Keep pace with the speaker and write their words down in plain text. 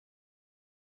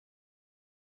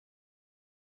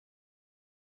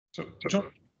So, John,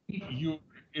 you're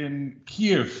in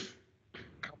Kyiv,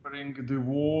 covering the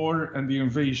war and the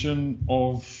invasion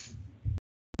of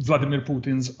Vladimir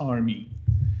Putin's army.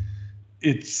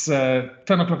 It's 10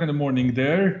 o'clock in the morning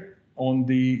there on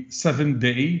the 7th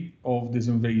day of this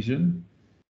invasion.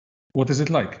 What is it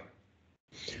like?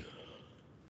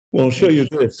 Well, I'll show you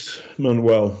this,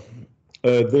 Manuel.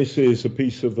 This is a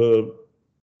piece of a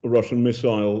Russian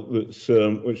missile that's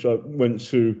which I went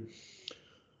to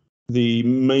the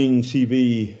main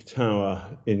TV tower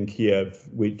in Kiev,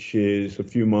 which is a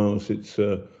few miles. It's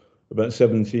about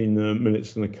 17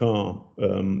 minutes in the car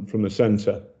from the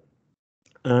center.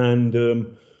 And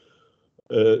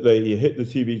they hit the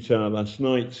TV tower last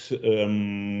night.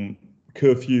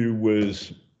 Curfew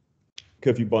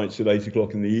bites at 8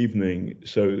 o'clock in the evening,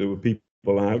 so there were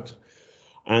people out.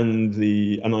 And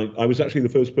I was actually the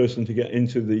first person to get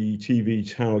into the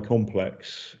TV tower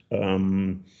complex.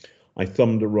 I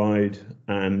thumbed a ride,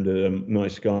 and a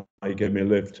nice guy gave me a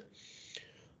lift.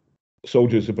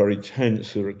 Soldiers are very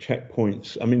tense. There are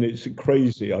checkpoints. I mean, it's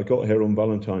crazy. I got here on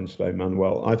Valentine's Day,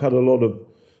 Manuel. I've had a lot of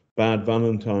bad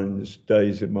Valentine's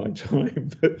days in my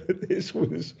time, but this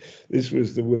was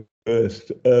the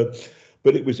worst.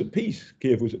 But it was at peace.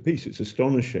 Kiev was at peace. It's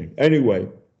astonishing. Anyway,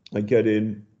 I get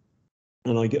in,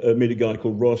 and I meet a guy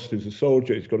called Ross, who's a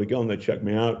soldier. He's got a gun. They check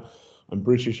me out. I'm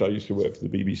British. I used to work for the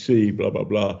BBC, blah, blah,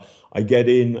 blah. I get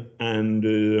in,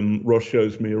 and Ross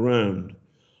shows me around.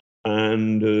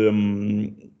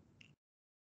 And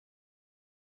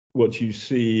what you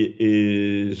see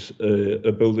is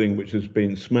a building which has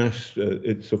been smashed.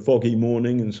 It's a foggy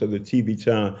morning, and so the TV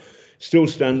tower still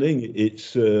standing.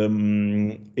 It's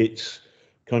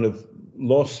kind of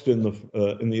lost in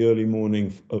the early morning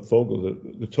fog, or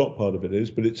the top part of it is,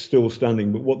 but it's still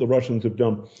standing. But what the Russians have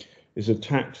done is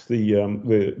attacked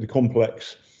the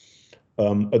complex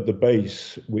at the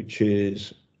base, which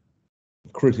is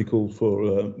critical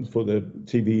for the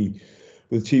TV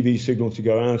signal to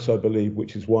go out, I believe,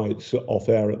 which is why it's off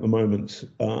air at the moment.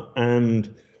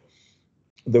 And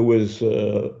there was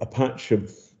a patch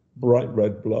of bright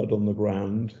red blood on the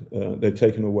ground. They'd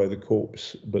taken away the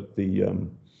corpse, but his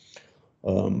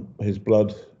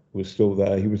blood was still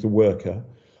there. He was a worker.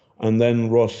 And then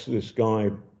Ross, this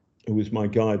guy who was my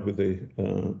guide with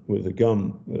the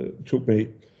gun, took me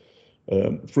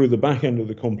through the back end of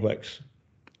the complex,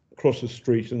 across the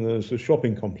street, and there's a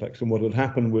shopping complex. And what had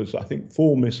happened was, I think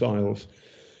 4 missiles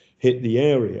hit the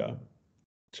area.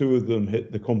 2 of them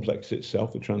hit the complex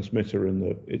itself, the transmitter and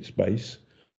its base.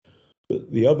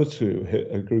 But the other 2 hit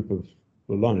a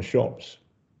line of shops.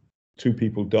 2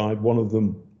 people died. One of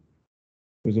them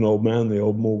was an old man, the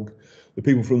old morgue. The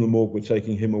people from the morgue were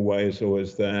taking him away as I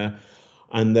was there.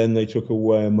 And then they took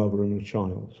away a mother and a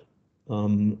child.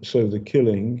 So the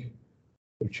killing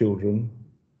of children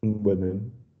and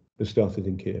women has started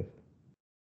in Kiev.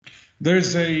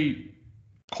 There's a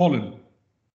column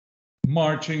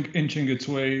marching, inching its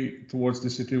way towards the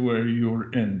city where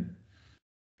you're in.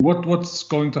 What's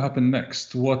going to happen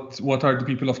next? What are the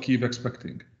people of Kyiv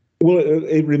expecting? Well,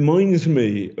 it reminds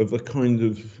me of the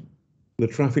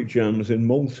traffic jams in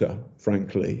Malta,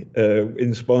 frankly,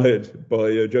 inspired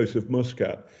by Joseph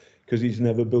Muscat, because he's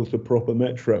never built a proper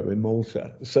metro in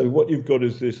Malta. So what you've got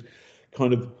is this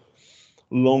kind of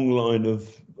long line of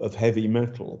heavy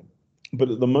metal. But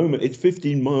at the moment, it's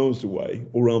 15 miles away,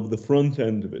 or rather the front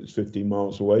end of it's 15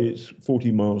 miles away. It's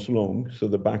 40 miles long, so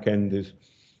the back end is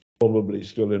probably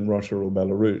still in Russia or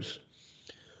Belarus.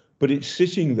 But it's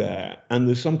sitting there, and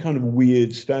there's some kind of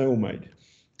weird stalemate.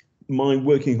 My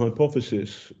working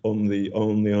hypothesis on the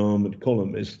armored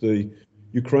column is the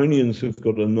Ukrainians have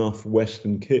got enough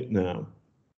Western kit now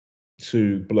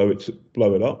to blow it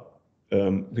up,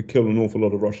 to kill an awful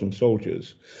lot of Russian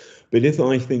soldiers. But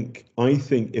I think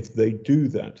if they do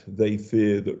that, they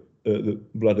fear that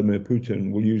Vladimir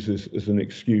Putin will use this as an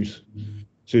excuse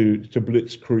to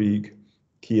blitzkrieg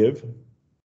Kiev,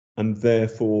 and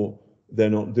therefore they're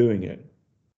not doing it.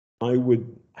 I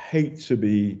would hate to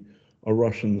be a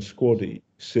Russian squaddy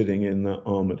sitting in that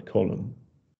armored column,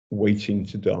 waiting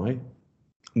to die.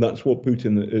 And that's what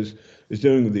Putin is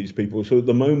doing with these people. So at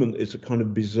the moment, it's a kind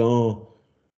of bizarre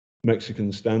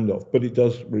Mexican standoff, but it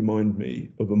does remind me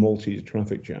of a Maltese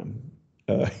traffic jam.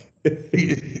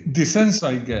 The sense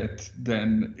I get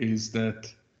then is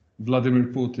that Vladimir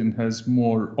Putin has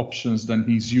more options than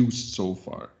he's used so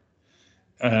far.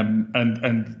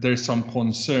 And there's some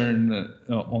concern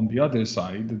on the other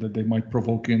side that they might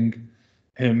provoking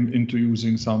him into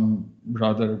using some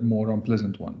rather more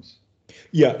unpleasant ones.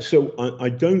 Yeah, so I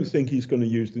don't think he's going to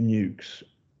use the nukes.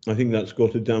 I think that's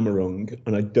got a Damarung,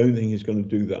 and I don't think he's going to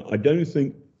do that. I don't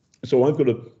think so. I've got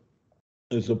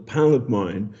there's a pal of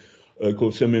mine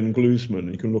called Semyon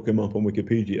Glusman. You can look him up on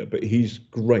Wikipedia, but he's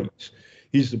great.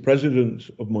 He's the president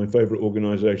of my favorite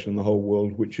organization in the whole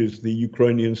world, which is the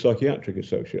Ukrainian Psychiatric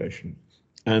Association.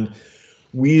 And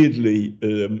weirdly,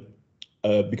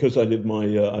 because I did my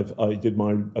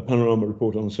a panorama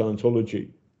report on Scientology,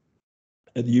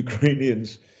 the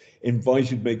Ukrainians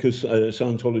invited me, because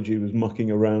Scientology was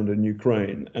mucking around in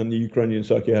Ukraine, and the Ukrainian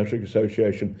Psychiatric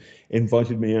Association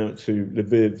invited me out to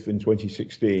Lviv in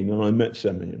 2016, and I met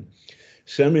Semyon.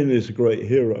 Semyon is a great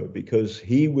hero because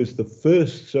he was the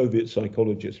first Soviet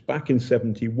psychologist back in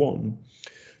 '71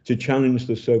 to challenge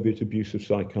the Soviet abuse of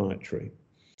psychiatry.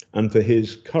 And for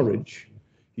his courage,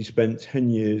 he spent 10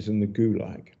 years in the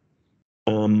Gulag.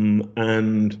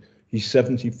 And he's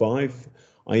 75.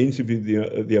 I interviewed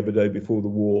the other day before the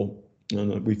war,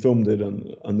 and we filmed it,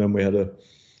 and then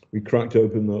we cracked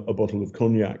open a bottle of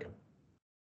cognac.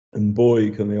 And boy,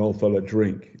 can the old fella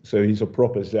drink. So he's a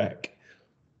proper Zek,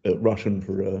 Russian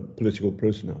for a political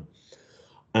prisoner.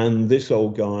 And this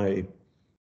old guy,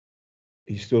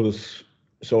 he still is.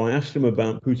 So I asked him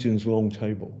about Putin's long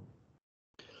table.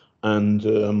 And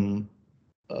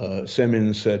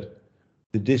Semyon said,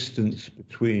 the distance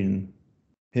between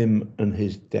him and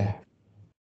his death.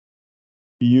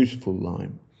 Beautiful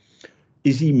line.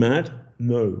 Is he mad?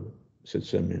 No, said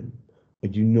Semyon. I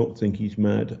do not think he's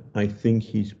mad. I think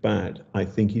he's bad. I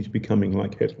think he's becoming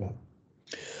like Hitler.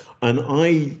 And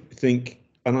I think,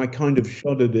 and I kind of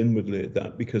shuddered inwardly at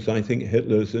that, because I think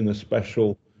Hitler's in a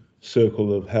special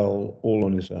circle of hell all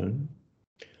on his own.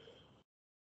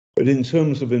 But in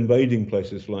terms of invading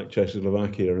places like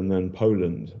Czechoslovakia and then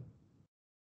Poland,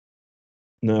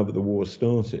 now that the war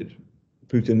started,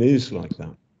 Putin is like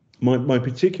that. My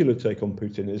particular take on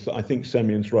Putin is that I think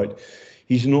Semyon's right.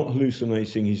 He's not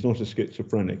hallucinating. He's not a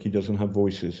schizophrenic. He doesn't have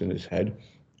voices in his head.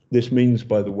 This means,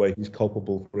 by the way, he's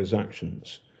culpable for his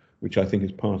actions, which I think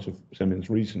is part of Semyon's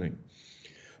reasoning.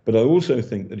 But I also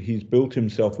think that he's built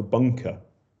himself a bunker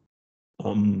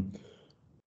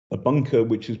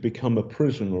which has become a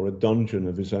prison or a dungeon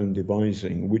of his own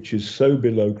devising, which is so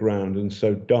below ground and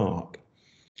so dark,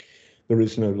 there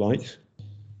is no light,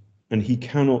 and he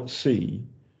cannot see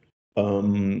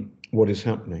what is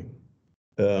happening.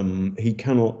 He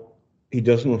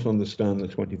does not understand the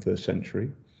 21st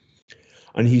century,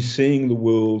 and he's seeing the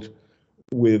world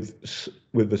with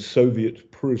a Soviet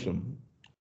prism,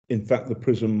 in fact, the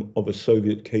prism of a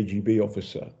Soviet KGB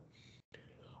officer.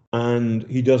 And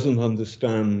he doesn't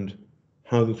understand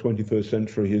how the 21st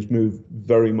century has moved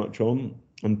very much on,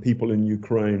 and people in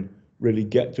Ukraine really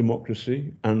get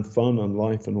democracy and fun and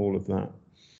life and all of that.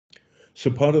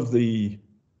 So part of the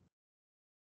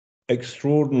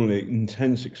extraordinarily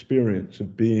intense experience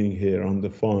of being here under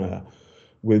fire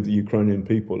with the Ukrainian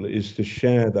people is to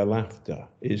share their laughter,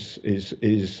 is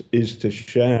to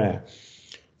share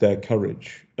their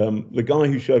courage. The guy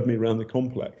who showed me around the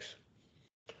complex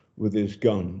with his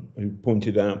gun, who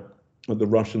pointed out that the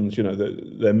Russians, you know,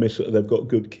 they've got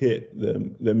good kit,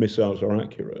 their missiles are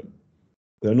accurate.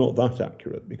 They're not that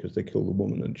accurate because they kill the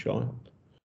woman and child.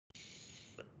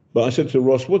 But I said to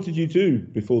Ross, what did you do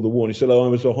before the war? And he said, oh, I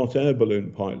was a hot air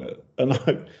balloon pilot, and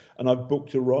I've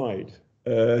booked a ride.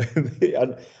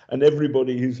 And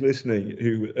everybody who's listening,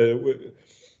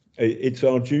 it's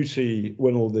our duty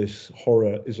when all this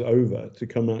horror is over to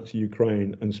come out to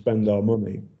Ukraine and spend our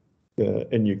money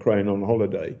in Ukraine on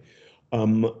holiday. I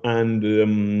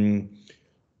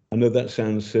know that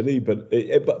sounds silly,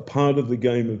 but part of the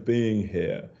game of being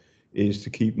here is to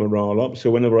keep morale up.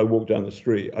 So whenever I walk down the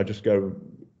street, I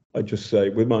just say,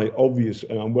 with my obvious,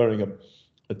 and I'm wearing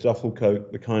a duffel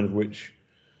coat, the kind of which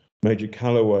Major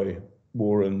Calloway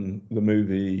wore in the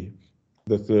movie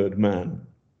The Third Man.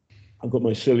 I've got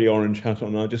my silly orange hat on,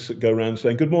 and I just go around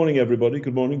saying, good morning, everybody,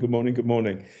 good morning, good morning, good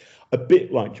morning. A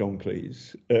bit like John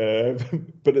Cleese,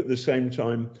 but at the same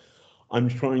time, I'm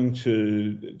trying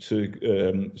to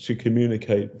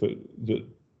communicate that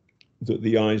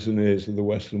the eyes and ears of the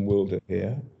Western world are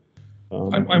here.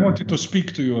 I wanted to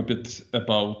speak to you a bit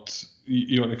about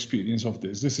your experience of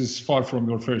this. This is far from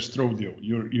your first rodeo.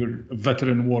 You're a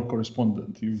veteran war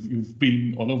correspondent. You've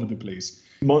been all over the place.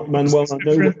 Manuel,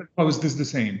 how is this the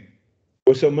same?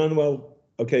 Well, so Manuel,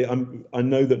 okay, I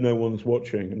know that no one's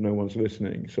watching and no one's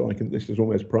listening, so this is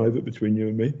almost private between you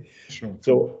and me. Sure.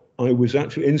 So I was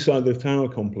actually inside the tower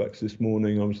complex this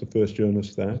morning. I was the first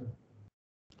journalist there,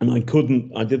 and I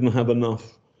didn't have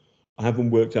enough. I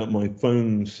haven't worked out my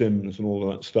phone SIMs and all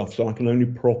of that stuff, so I can only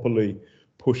properly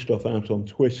push stuff out on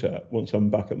Twitter once I'm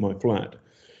back at my flat.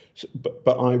 So,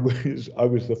 but I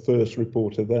was the first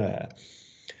reporter there,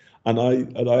 and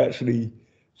I actually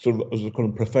sort of as a kind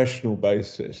of professional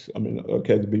basis. I mean,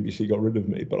 okay, the BBC got rid of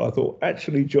me, but I thought,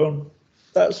 actually, John,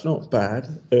 that's not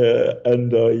bad. I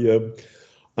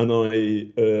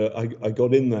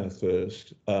got in there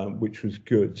first, which was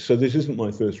good. So this isn't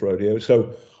my first rodeo.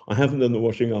 So I haven't done the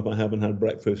washing up. I haven't had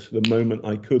breakfast. The moment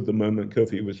I could, the moment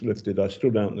curfew was lifted, I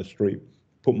stood out in the street,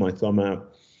 put my thumb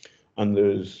out, and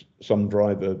there's some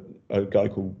driver, a guy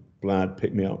called Vlad,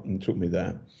 picked me up and took me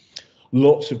there.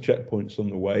 Lots of checkpoints on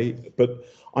the way, but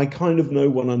I kind of know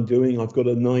what I'm doing. I've got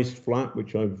a nice flat,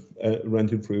 which I've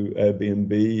rented through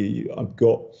Airbnb. I've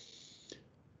got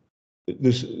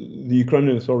this, the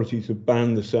Ukrainian authorities have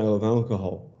banned the sale of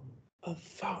alcohol. Oh,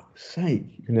 fuck's sake.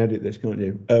 You can edit this, can't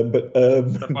you? I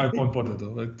won't bother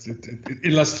though. It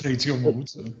illustrates your mood.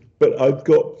 So. But I've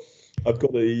got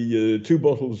a 2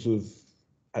 bottles of,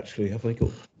 actually, have I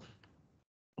got?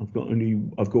 I've got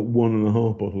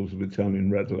 1.5 bottles of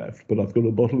Italian red left, but I've got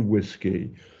a bottle of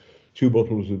whiskey, 2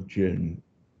 bottles of gin,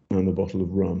 and a bottle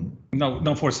of rum.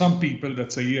 Now, for some people,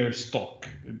 that's a year's stock.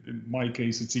 In my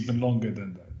case, it's even longer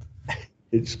than that.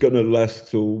 It's going to last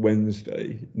till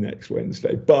next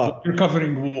Wednesday. But you're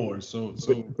covering war, so.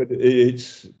 But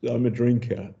I'm a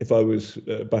drinker. If I was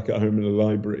back at home in the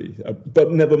library,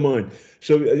 but never mind.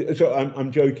 So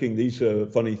I'm joking. These are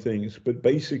funny things, but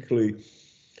basically.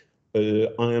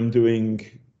 I am doing,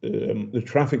 the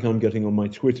traffic I'm getting on my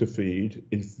Twitter feed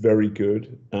is very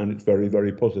good, and it's very,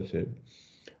 very positive.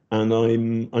 And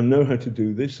I know how to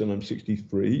do this, and I'm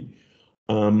 63.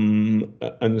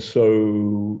 And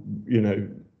so, you know,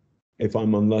 if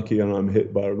I'm unlucky and I'm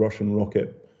hit by a Russian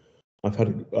rocket, I've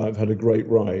had a great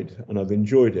ride and I've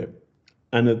enjoyed it.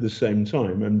 And at the same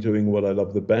time, I'm doing what I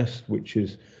love the best, which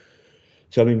is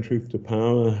telling truth to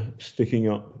power, sticking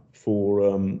up for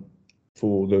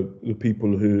the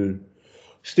people who,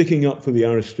 sticking up for the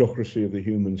aristocracy of the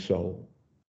human soul.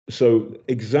 So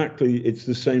exactly, it's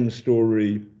the same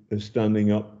story as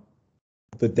standing up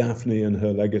for Daphne and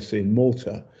her legacy in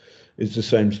Malta. It's the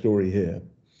same story here.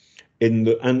 And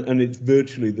it's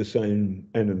virtually the same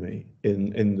enemy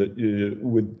in that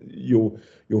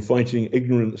you're fighting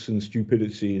ignorance and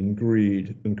stupidity and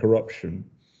greed and corruption.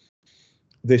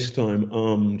 This time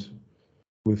armed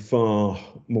with far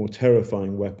more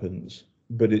terrifying weapons,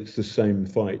 but it's the same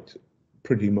fight,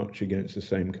 pretty much against the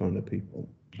same kind of people.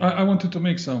 I wanted to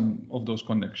make some of those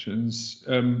connections.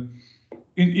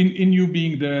 In you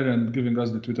being there and giving us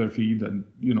the Twitter feed, and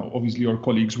you know, obviously your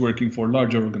colleagues working for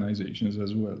larger organizations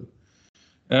as well.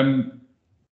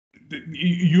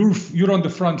 You're on the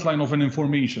front line of an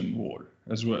information war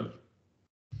as well.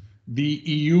 The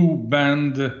EU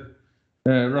banned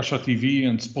Russia TV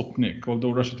and Sputnik,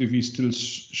 although Russia TV still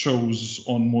shows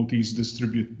on Maltese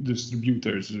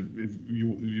distributors, if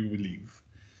you believe.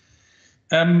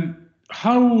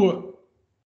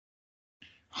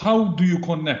 How do you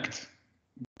connect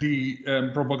the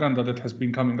propaganda that has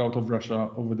been coming out of Russia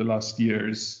over the last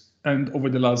years and over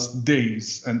the last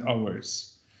days and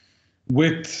hours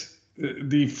with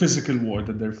the physical war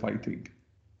that they're fighting?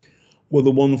 Well, the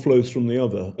one flows from the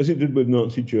other, as it did with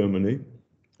Nazi Germany.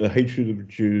 The hatred of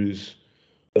Jews,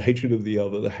 the hatred of the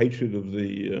other, the hatred of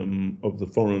the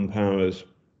foreign powers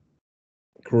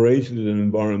created an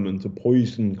environment, a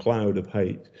poison cloud of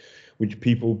hate, which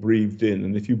people breathed in.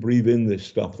 And if you breathe in this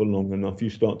stuff for long enough, you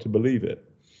start to believe it.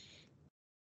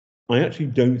 I actually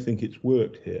don't think it's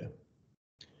worked here.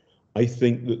 I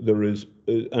think that there is,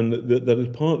 and that is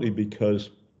partly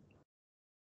because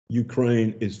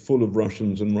Ukraine is full of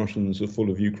Russians and Russians are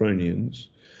full of Ukrainians.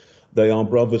 They are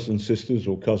brothers and sisters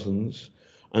or cousins,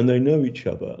 and they know each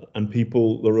other. And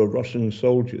there are Russian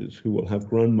soldiers who will have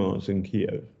grandmas in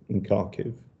Kyiv, in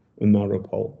Kharkiv, in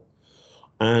Mariupol,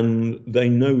 and they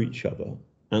know each other,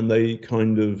 and they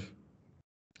kind of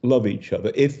love each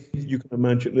other. If you can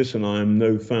imagine, listen, I am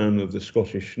no fan of the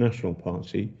Scottish National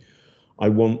Party. I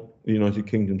want the United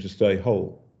Kingdom to stay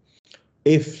whole.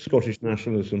 If Scottish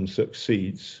nationalism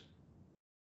succeeds,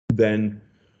 then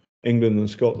England and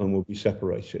Scotland will be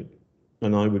separated,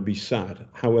 and I would be sad.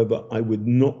 However, I would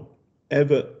not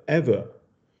ever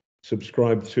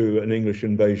subscribe to an English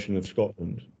invasion of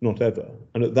Scotland, not ever.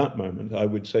 And at that moment, I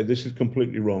would say this is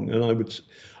completely wrong.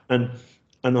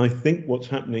 And I think what's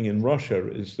happening in Russia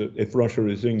is that if Russia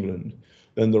is England,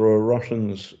 then there are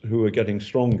Russians who are getting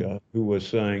stronger, who are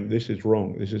saying this is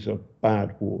wrong, this is a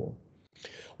bad war.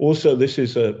 Also, this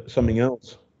is something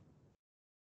else.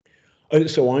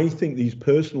 So I think these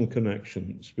personal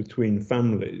connections between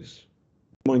families,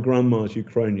 my grandma's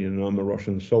Ukrainian and I'm a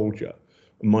Russian soldier,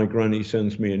 and my granny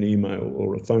sends me an email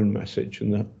or a phone message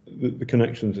and the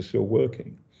connections are still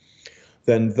working,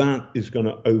 then that is going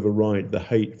to override the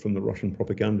hate from the Russian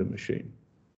propaganda machine.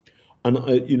 And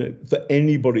for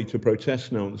anybody to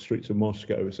protest now on the streets of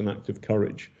Moscow is an act of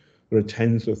courage. There are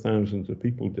tens of thousands of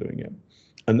people doing it,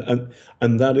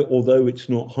 and that, although it's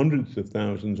not hundreds of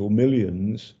thousands or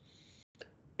millions,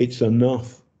 it's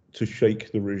enough to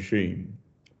shake the regime.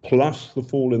 Plus the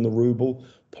fall in the ruble,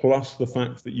 plus the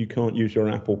fact that you can't use your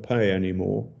Apple Pay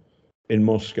anymore in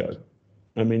Moscow.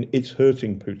 I mean, it's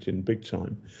hurting Putin big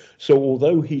time. So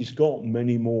although he's got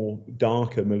many more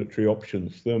darker military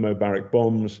options, thermobaric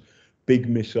bombs, big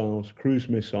missiles, cruise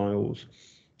missiles,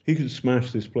 he could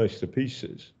smash this place to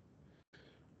pieces.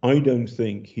 I don't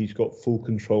think he's got full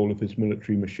control of his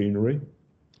military machinery.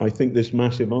 I think this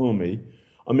massive army,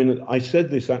 I mean, I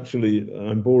said this actually,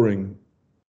 I'm boring,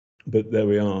 but there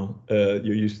we are.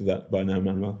 You're used to that by now,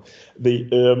 Manuel.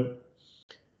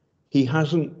 He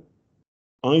hasn't,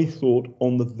 I thought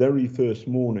on the very first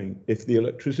morning, if the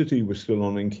electricity was still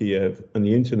on in Kyiv and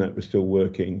the internet was still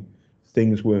working,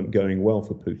 things weren't going well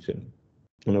for Putin.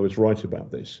 And I was right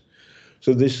about this.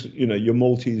 So this, your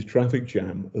Maltese traffic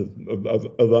jam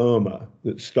of armor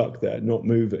that's stuck there, not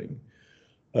moving.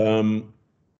 I'm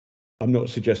not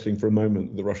suggesting for a moment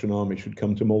that the Russian army should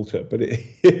come to Malta, but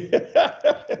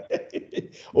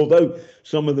although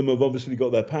some of them have obviously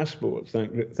got their passports,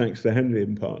 thanks to Henry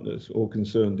and partners, all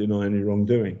concerned deny any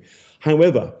wrongdoing.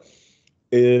 However,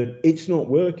 it's not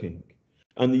working.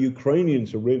 And the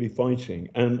Ukrainians are really fighting.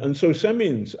 And so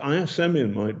Semyon's, I asked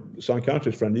Semyon, my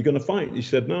psychiatrist friend, are you going to fight? He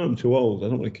said, no, I'm too old. I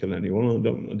don't want to kill anyone.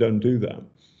 I don't do that.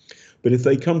 But if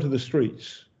they come to the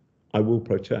streets, I will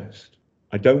protest.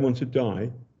 I don't want to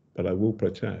die, but I will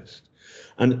protest.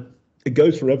 And it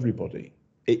goes for everybody.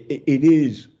 It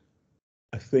is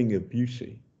a thing of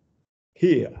beauty.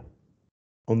 Here,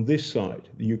 on this side,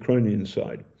 the Ukrainian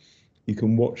side, you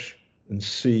can watch and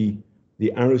see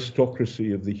the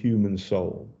aristocracy of the human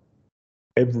soul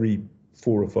every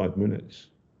 4 or 5 minutes.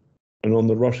 And on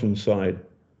the Russian side,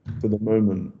 for the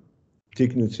moment,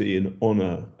 dignity and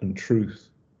honor and truth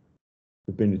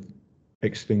have been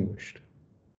extinguished.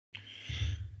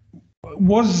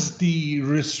 Was the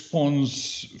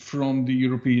response from the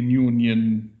European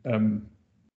Union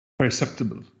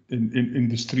perceptible in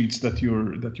the streets that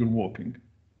you're walking?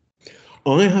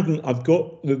 I've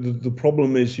got the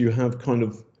problem is you have kind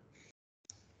of.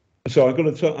 So I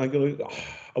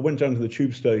went down to the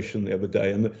tube station the other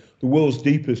day, and the world's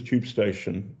deepest tube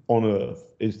station on Earth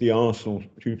is the Arsenal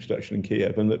tube station in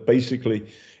Kyiv, and that basically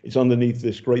it's underneath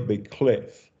this great big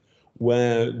cliff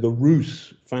where the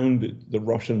Rus founded the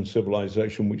Russian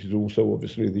civilization, which is also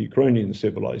obviously the Ukrainian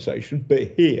civilization,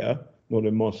 but here, not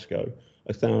in Moscow,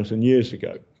 1,000 years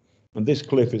ago. And this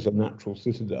cliff is a natural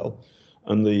citadel.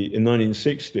 And in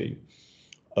 1960,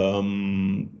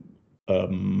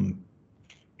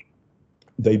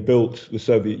 the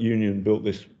Soviet Union built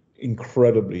this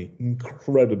incredibly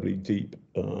deep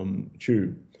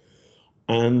tube.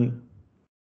 And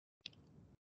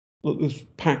it was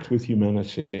packed with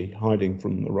humanity hiding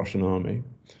from the Russian army.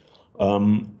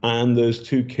 And there's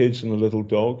 2 kids and a little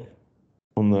dog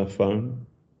on their phone.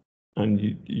 And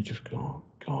you just go, oh,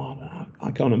 God,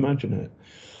 I can't imagine it.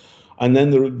 And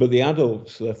then but the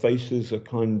adults, their faces are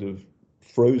kind of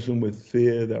frozen with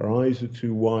fear. Their eyes are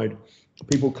too wide.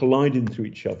 People collide into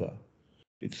each other.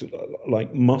 It's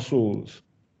like muscles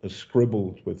are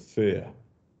scribbled with fear.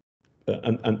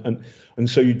 And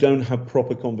so you don't have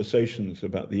proper conversations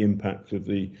about the impact of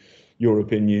the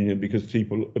European Union because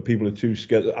people are too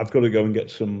scared. I've got to go and get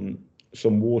some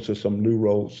water, some loo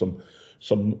rolls,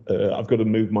 I've got to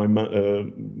move my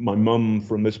mum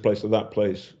from this place to that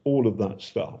place, all of that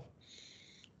stuff.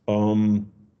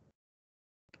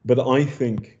 But I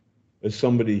think, as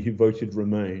somebody who voted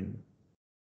Remain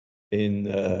in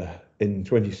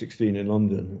 2016 in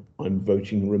London, I'm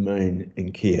voting Remain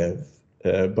in Kyiv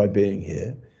by being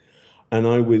here, and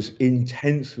I was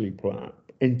intensely proud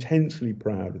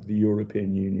of the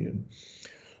European Union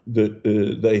that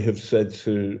they have said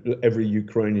to every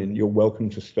Ukrainian, you're welcome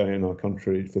to stay in our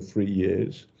country for 3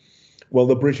 years, while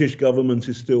the British government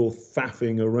is still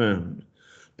faffing around.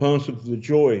 Part of the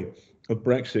joy of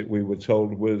Brexit, we were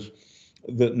told, was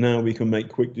that now we can make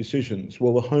quick decisions.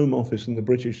 Well, the Home Office and the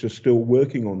British are still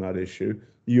working on that issue.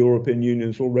 The European Union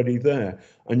is already there,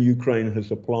 and Ukraine has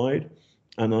applied.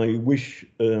 And I wish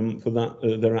for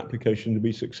that their application to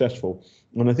be successful.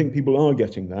 And I think people are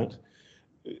getting that,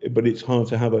 but it's hard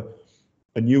to have a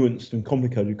nuanced and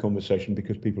complicated conversation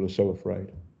because people are so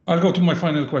afraid. I'll go to my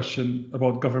final question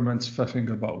about governments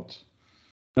faffing about.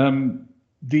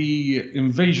 The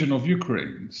invasion of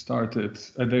Ukraine started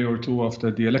a day or two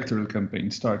after the electoral campaign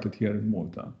started here in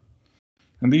Malta.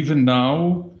 And even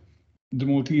now, the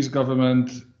Maltese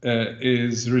government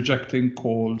is rejecting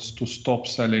calls to stop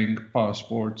selling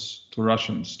passports to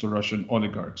Russians, to Russian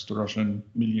oligarchs, to Russian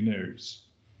millionaires.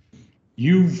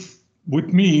 You've,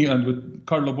 with me and with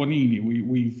Carlo Bonini,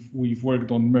 we've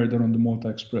worked on Murder on the Malta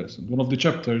Express, and one of the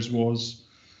chapters was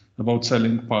about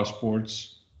selling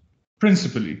passports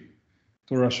principally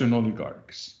to Russian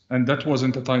oligarchs, and that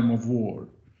wasn't a time of war.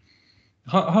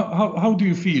 How do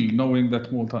you feel knowing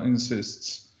that Malta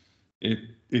insists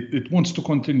it wants to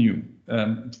continue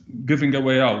giving a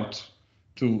way out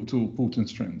to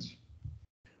Putin's friends?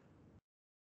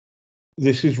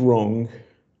 This is wrong,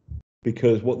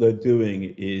 because what they're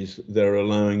doing is they're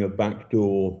allowing a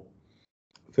backdoor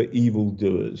for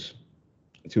evildoers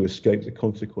to escape the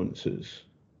consequences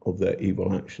of their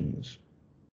evil actions.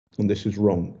 And this is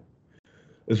wrong.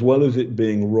 As well as it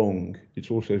being wrong,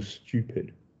 it's also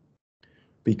stupid,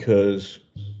 because,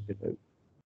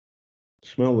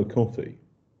 smell the coffee.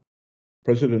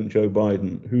 President Joe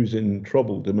Biden, who's in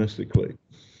trouble domestically,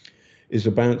 is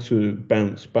about to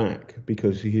bounce back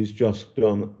because he has just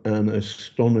done an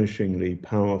astonishingly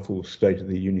powerful State of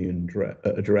the Union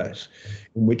address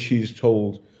in which he's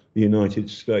told the United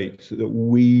States that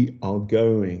we are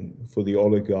going for the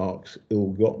oligarchs'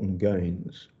 ill-gotten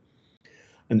gains.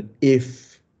 And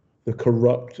if the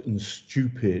corrupt and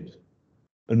stupid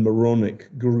and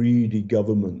moronic, greedy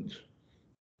government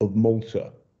of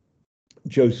Malta,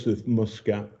 Joseph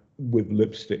Muscat with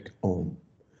lipstick on,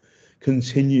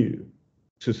 continue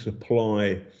to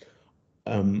supply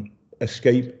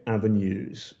escape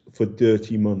avenues for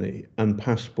dirty money and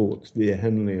passports via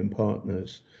Henley and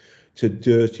Partners to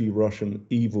dirty Russian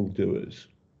evildoers,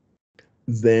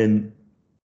 then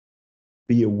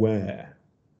be aware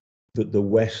that the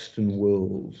Western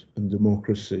world and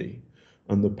democracy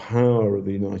and the power of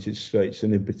the United States,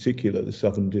 and in particular the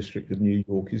Southern District of New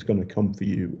York, is going to come for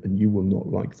you, and you will not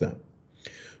like that.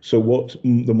 So what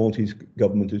the Maltese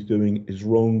government is doing is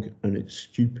wrong, and it's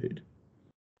stupid.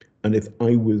 And if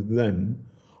I was them,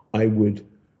 I would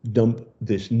dump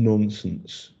this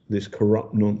nonsense, this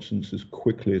corrupt nonsense, as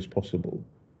quickly as possible,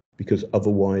 because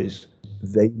otherwise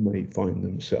they may find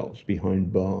themselves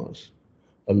behind bars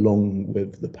along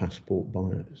with the passport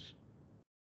buyers.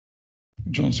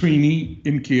 John Sweeney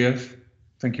in Kyiv,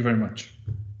 thank you very much.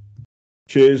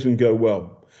 Cheers and go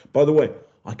well. By the way,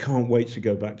 I can't wait to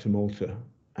go back to Malta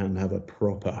and have a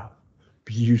proper,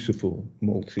 beautiful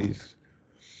Maltese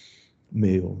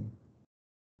meal.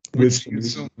 We'll see you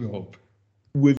soon, we hope.